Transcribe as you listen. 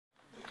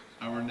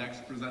Our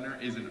next presenter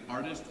is an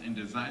artist and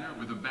designer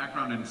with a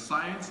background in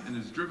science and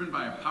is driven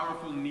by a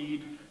powerful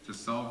need to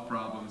solve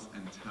problems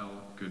and tell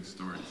good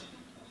stories.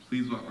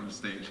 Please welcome to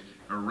stage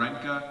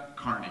Irenka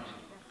Carney.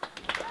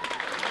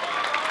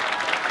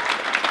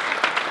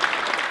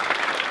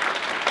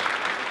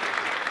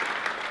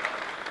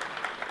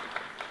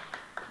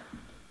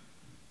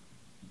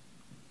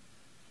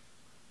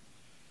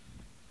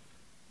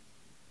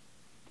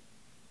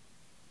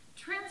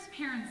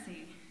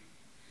 Transparency.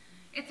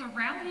 It's a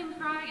rallying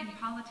cry in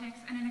politics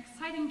and an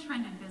exciting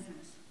trend in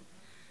business.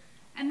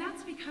 And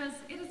that's because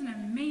it is an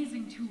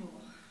amazing tool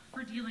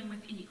for dealing with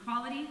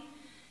inequality,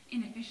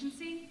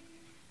 inefficiency,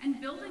 and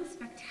building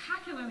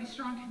spectacularly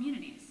strong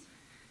communities.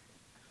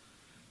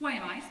 Why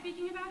am I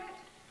speaking about it?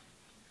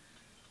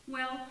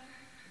 Well,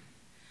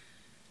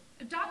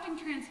 adopting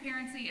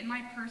transparency in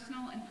my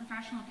personal and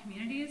professional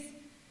communities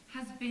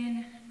has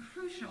been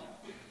crucial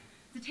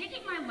to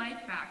taking my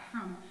life back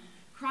from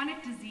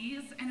chronic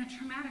disease and a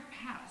traumatic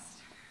past.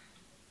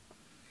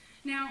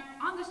 Now,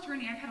 on this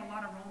journey, I've had a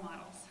lot of role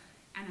models,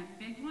 and a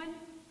big one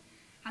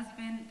has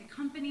been the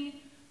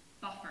company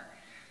Buffer.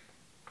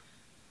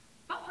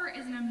 Buffer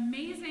is an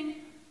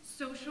amazing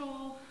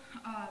social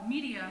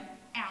media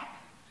app,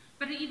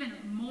 but an even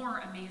more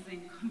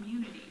amazing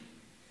community.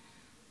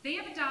 They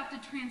have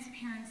adopted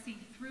transparency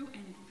through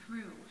and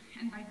through,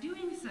 and by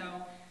doing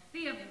so,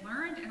 they have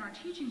learned and are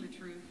teaching the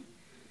truth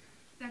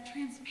that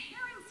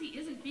transparency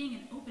isn't being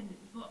an open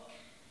book,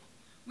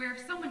 where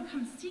if someone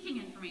comes seeking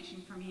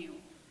information from you,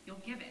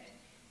 you'll give it.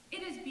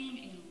 It is being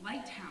a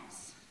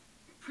lighthouse,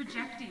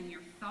 projecting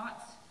your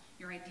thoughts,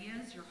 your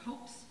ideas, your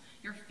hopes,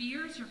 your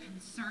fears, your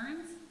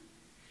concerns.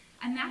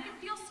 And that can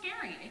feel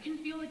scary. It can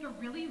feel like a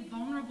really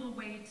vulnerable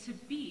way to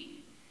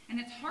be. And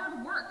it's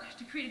hard work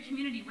to create a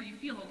community where you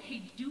feel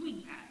okay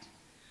doing that.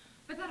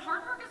 But that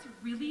hard work is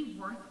really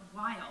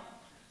worthwhile,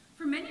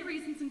 for many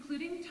reasons,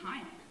 including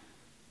time.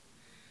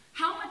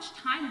 How much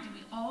time do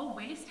we all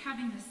waste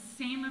having the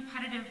same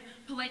repetitive,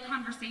 polite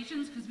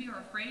conversations because we are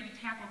afraid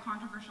to tackle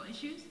controversial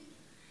issues?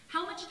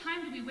 How much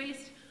time do we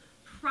waste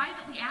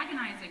privately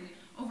agonizing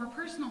over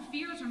personal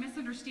fears or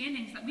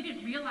misunderstandings that we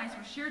didn't realize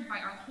were shared by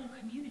our whole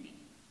community?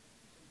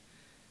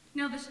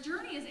 Now, this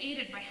journey is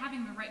aided by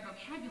having the right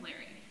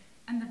vocabulary,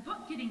 and the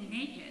book Getting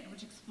Naked,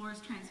 which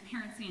explores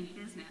transparency in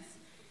business,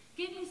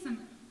 gave me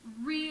some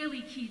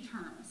really key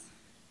terms.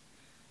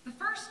 The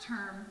first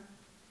term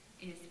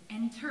is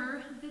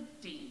enter the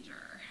danger.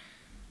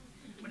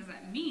 What does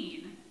that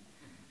mean?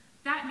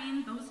 That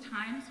means those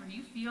times where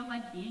you feel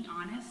like being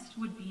honest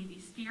would be the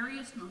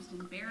scariest, most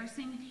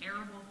embarrassing,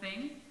 terrible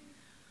thing,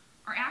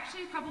 are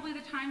actually probably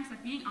the times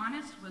that being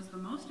honest was the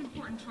most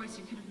important choice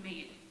you could have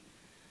made.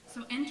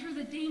 So enter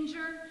the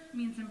danger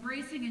means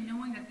embracing and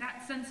knowing that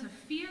that sense of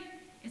fear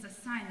is a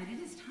sign that it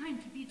is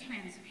time to be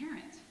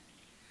transparent.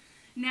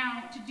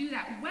 Now, to do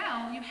that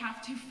well, you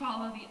have to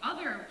follow the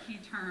other key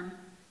term,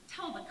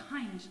 tell the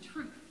kind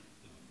truth.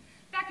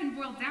 That can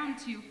boil down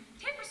to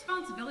take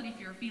responsibility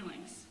for your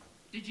feelings.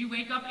 Did you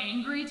wake up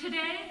angry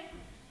today?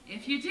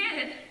 If you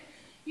did,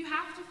 you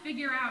have to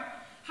figure out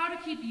how to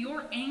keep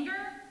your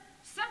anger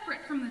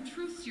separate from the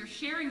truths you're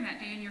sharing that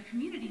day in your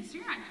community so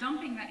you're not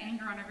dumping that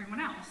anger on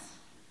everyone else.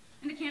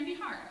 And it can be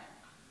hard.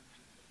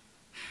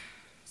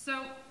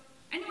 So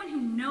anyone who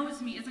knows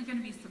me isn't going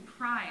to be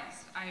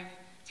surprised I've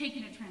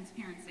taken to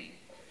transparency.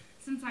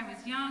 Since I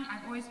was young,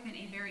 I've always been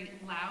a very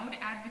loud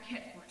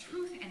advocate for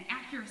truth and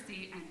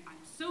accuracy, and I'm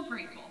so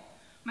grateful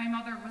my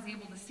mother was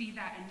able to see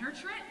that and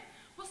nurture it,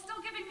 while still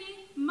giving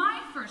me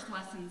my first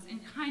lessons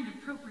in kind,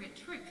 appropriate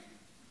truth.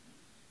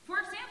 For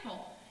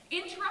example,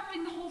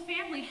 interrupting the whole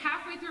family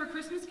halfway through a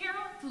Christmas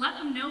carol to let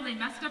them know they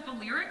messed up a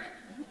lyric,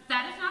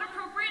 that is not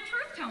appropriate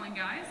truth-telling,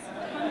 guys.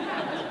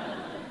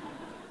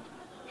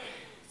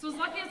 So as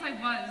lucky as I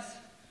was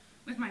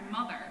with my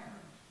mother,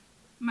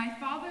 my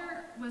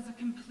father was a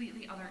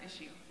completely other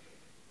issue.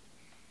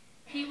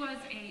 He was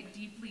a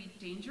deeply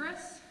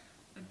dangerous,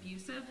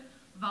 abusive,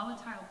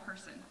 volatile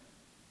person.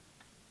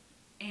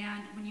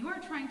 And when you are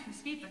trying to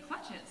escape the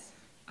clutches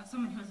of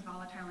someone who is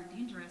volatile and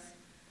dangerous,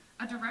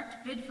 a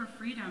direct bid for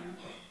freedom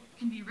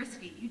can be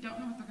risky. You don't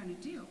know what they're going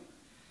to do.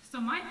 So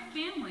my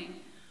family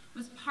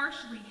was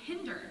partially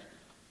hindered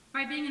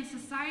by being in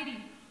society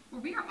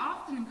where we are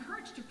often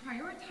encouraged to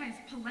prioritize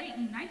polite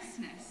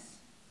niceness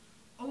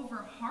over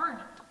hard,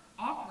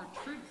 awkward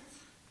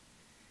truths.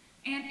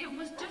 And it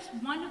was just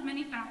one of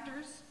many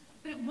factors,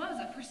 but it was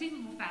a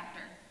perceivable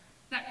factor,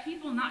 that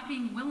people not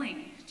being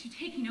willing to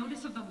take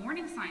notice of the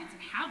warning signs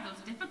and have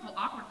those difficult,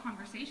 awkward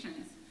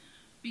conversations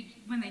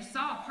when they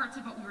saw parts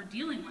of what we were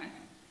dealing with,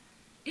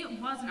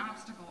 it was an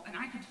obstacle, and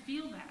I could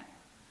feel that.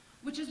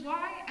 Which is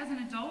why, as an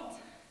adult,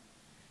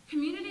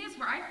 communities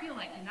where I feel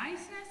like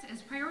niceness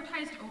is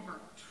prioritized over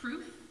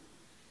truth,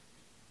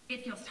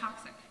 it feels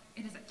toxic.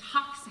 It is a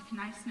toxic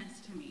niceness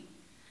to me.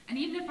 And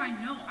even if I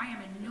know I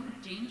am in no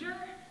danger,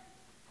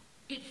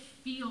 it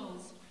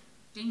feels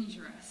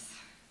dangerous.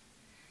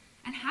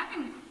 And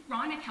having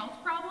chronic health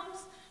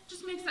problems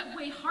just makes that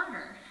way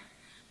harder.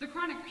 The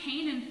chronic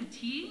pain and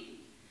fatigue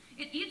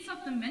It eats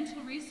up the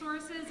mental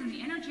resources and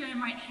the energy I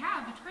might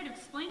have to try to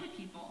explain to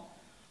people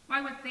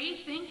why what they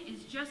think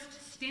is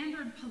just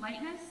standard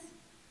politeness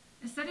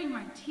is setting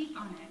my teeth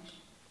on edge.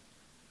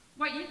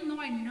 Why even though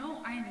I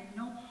know I am in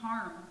no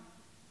harm,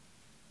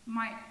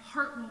 my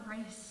heart will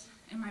race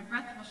and my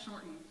breath will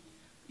shorten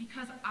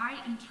because I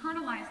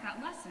internalize that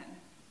lesson.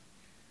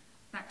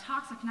 That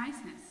toxic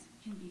niceness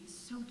can be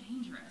so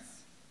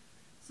dangerous.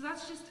 So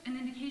that's just an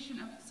indication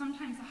of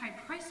sometimes the high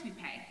price we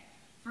pay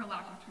for a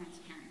lack of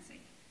transparency.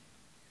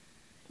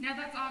 Now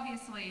that's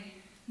obviously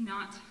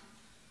not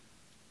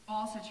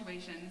all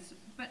situations,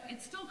 but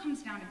it still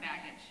comes down to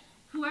baggage.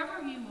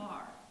 Whoever you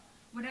are,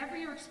 whatever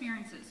your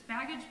experiences,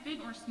 baggage big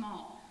or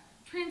small,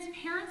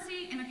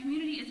 transparency in a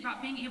community is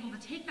about being able to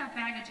take that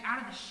baggage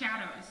out of the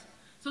shadows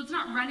so it's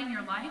not running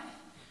your life,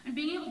 and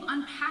being able to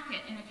unpack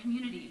it in a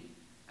community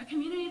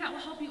that will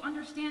help you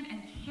understand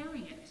and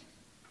carry it.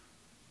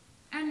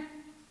 And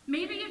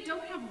maybe you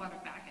don't have a lot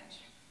of baggage.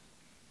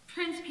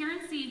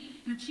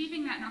 Transparency and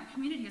achieving that in our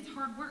community is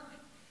hard work,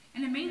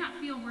 and it may not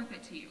feel worth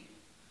it to you.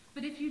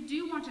 But if you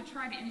do want to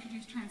try to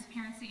introduce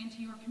transparency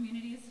into your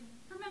communities,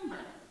 remember,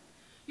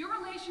 your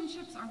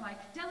relationships are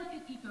like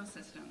delicate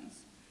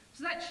ecosystems,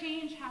 so that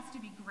change has to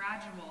be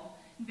gradual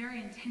and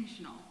very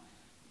intentional.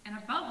 And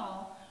above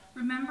all,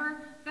 remember,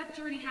 that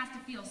journey has to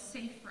feel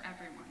safe for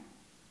everyone.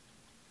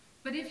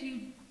 But if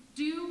you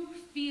do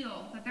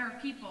feel that there are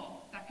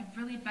people that could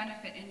really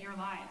benefit in your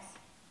lives,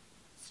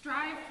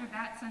 strive for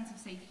that sense of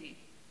safety,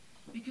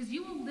 because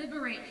you will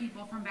liberate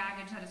people from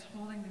baggage that is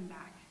holding them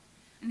back.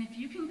 And if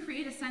you can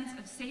create a sense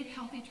of safe,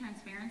 healthy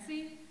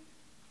transparency,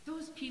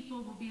 those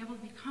people will be able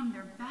to become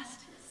their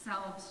best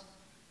selves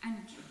and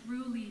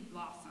truly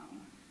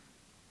blossom.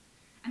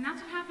 And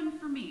that's what happened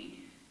for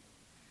me.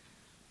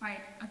 By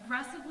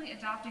aggressively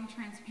adopting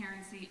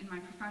transparency in my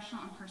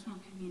professional and personal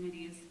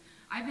communities,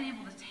 I've been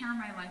able to tear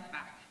my life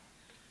back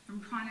from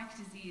chronic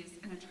disease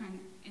and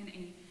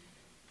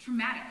a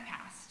traumatic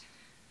past.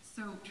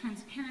 So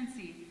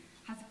transparency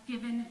has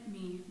given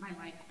me my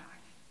life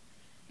back.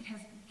 It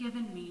has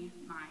given me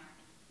my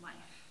life.